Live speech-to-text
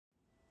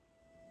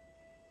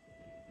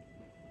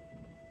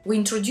We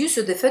introduce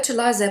you the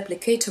fertilizer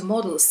applicator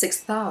model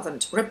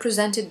 6000,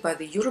 represented by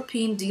the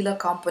European dealer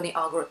company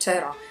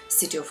Agroterra,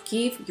 City of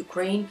Kiev,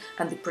 Ukraine,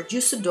 and the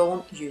producer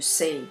Don,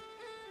 USA.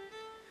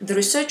 The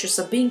researches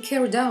are being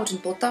carried out in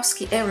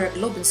Poltavsky area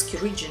Globinsky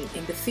region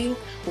in the field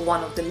of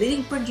one of the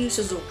leading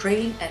producers of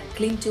grain and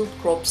clean-tilled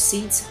crop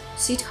seeds,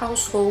 seed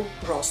household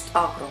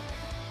Rostagro.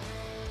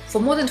 For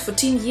more than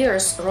 14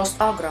 years,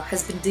 Rostagro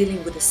has been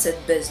dealing with the seed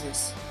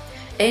business.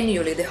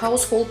 Annually, the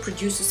household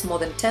produces more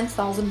than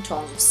 10,000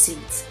 tons of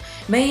seeds.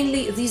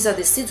 Mainly, these are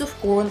the seeds of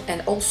corn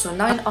and also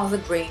 9 other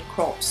grain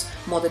crops,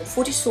 more than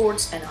 40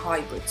 sorts and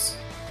hybrids.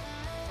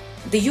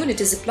 The unit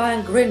is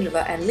applying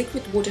granular and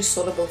liquid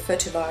water-soluble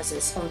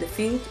fertilizers on the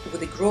field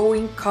with a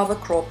growing cover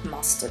crop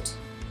mustard.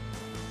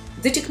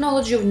 The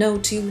technology of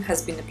no-till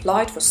has been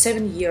applied for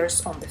 7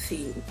 years on the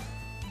field.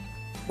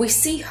 We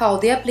see how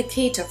the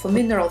applicator for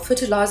mineral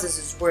fertilizers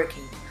is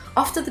working.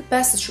 After the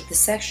passage of the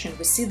section,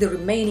 we see the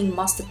remaining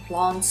mustard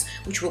plants,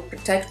 which will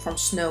protect from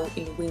snow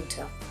in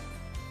winter.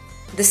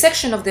 The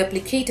section of the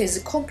applicator is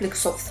a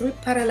complex of 3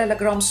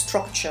 parallelogram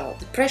structure.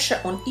 The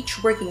pressure on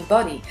each working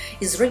body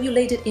is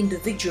regulated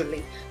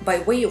individually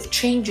by way of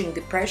changing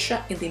the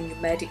pressure in the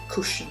pneumatic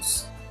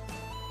cushions.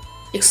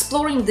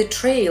 Exploring the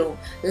trail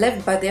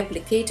left by the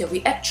applicator,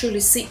 we actually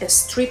see a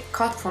strip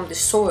cut from the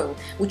soil,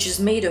 which is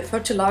made of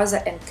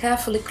fertilizer and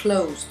carefully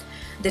closed.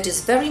 That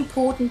is very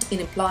important in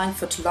applying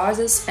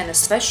fertilizers and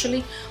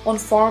especially on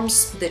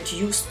farms that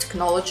use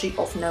technology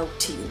of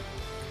no-till.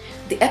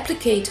 The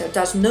applicator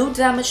does no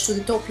damage to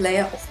the top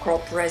layer of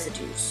crop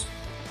residues.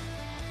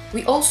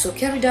 We also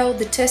carried out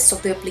the tests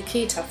of the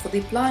applicator for the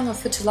applying of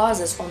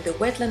fertilizers on the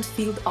wetland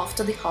field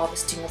after the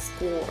harvesting of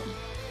corn.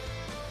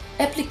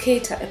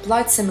 Applicator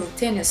applied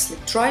simultaneously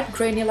dried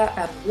granular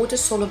and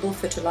water-soluble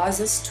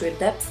fertilizers to a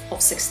depth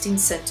of 16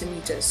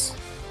 cm.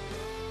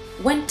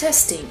 When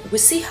testing, we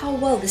see how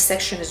well the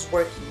section is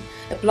working,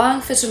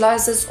 applying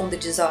fertilizers on the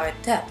desired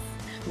depth,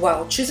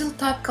 while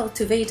chisel-type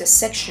cultivator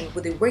section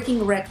with a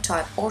working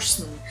rag-type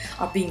horseman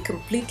are being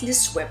completely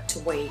swept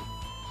away.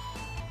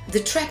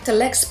 The tractor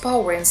lacks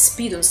power and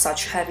speed on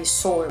such heavy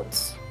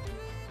soils.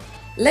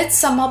 Let's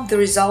sum up the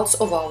results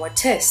of our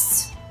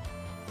tests.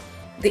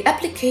 The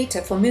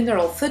applicator for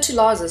mineral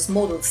fertilizers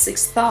model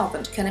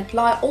 6000 can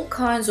apply all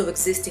kinds of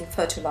existing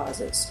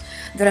fertilizers.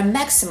 There are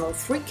maximum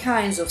 3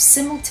 kinds of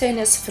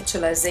simultaneous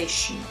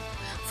fertilization.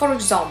 For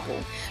example,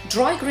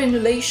 dry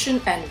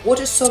granulation and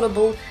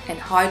water-soluble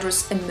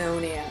anhydrous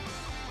ammonia.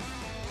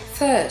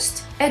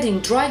 First, adding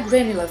dry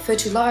granular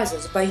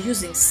fertilizers by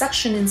using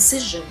suction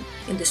incision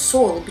in the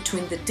soil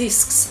between the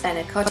discs and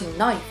a cutting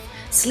knife,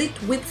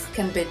 slit width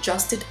can be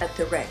adjusted at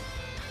the rag.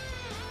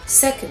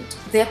 Second,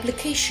 the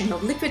application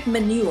of liquid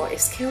manure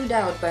is carried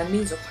out by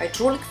means of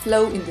hydraulic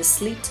flow in the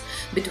slit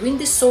between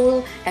the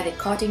soil and a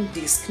cutting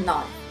disc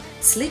knife.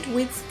 Slit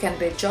width can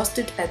be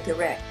adjusted at the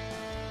rag.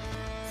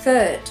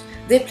 Third,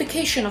 the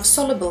application of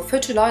soluble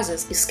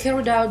fertilizers is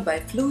carried out by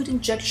fluid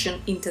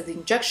injection into the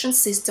injection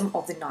system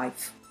of the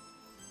knife.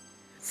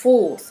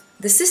 Fourth,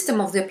 the system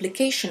of the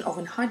application of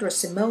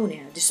anhydrous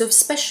ammonia deserves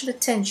special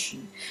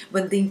attention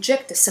when the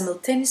injector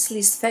simultaneously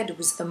is fed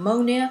with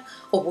ammonia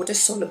or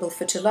water-soluble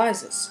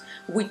fertilizers,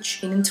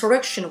 which, in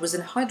interaction with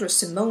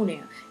anhydrous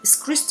ammonia, is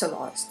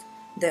crystallized,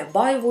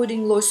 thereby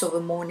avoiding loss of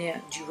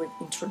ammonia during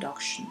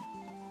introduction.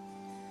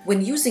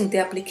 When using the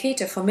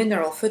applicator for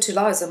mineral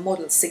fertilizer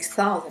model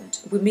 6000,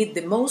 we meet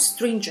the most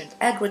stringent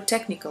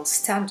agro-technical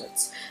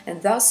standards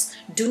and thus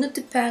do not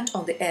depend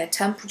on the air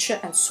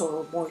temperature and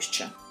soil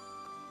moisture.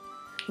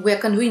 We are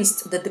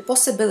convinced that the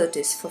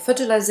possibilities for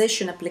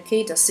fertilization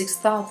applicator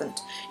 6000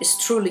 is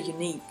truly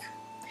unique.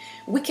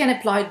 We can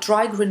apply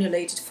dry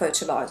granulated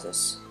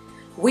fertilizers.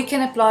 We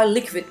can apply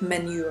liquid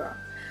manure.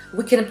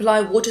 We can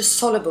apply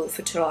water-soluble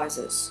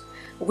fertilizers.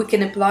 We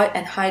can apply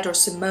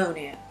anhydrous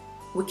ammonia.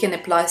 We can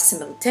apply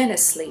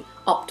simultaneously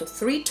up to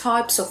 3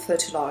 types of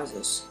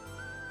fertilizers.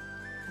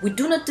 We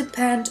do not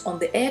depend on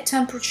the air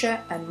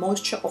temperature and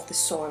moisture of the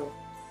soil.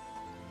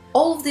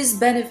 All of these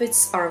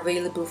benefits are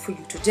available for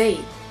you today.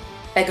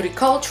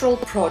 Agricultural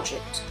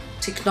project,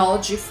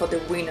 technology for the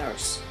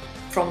winners,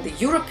 from the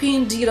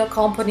European dealer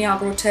company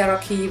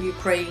Agroterra, Kiev,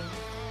 Ukraine,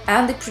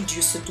 and the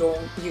producer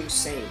Don,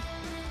 USA.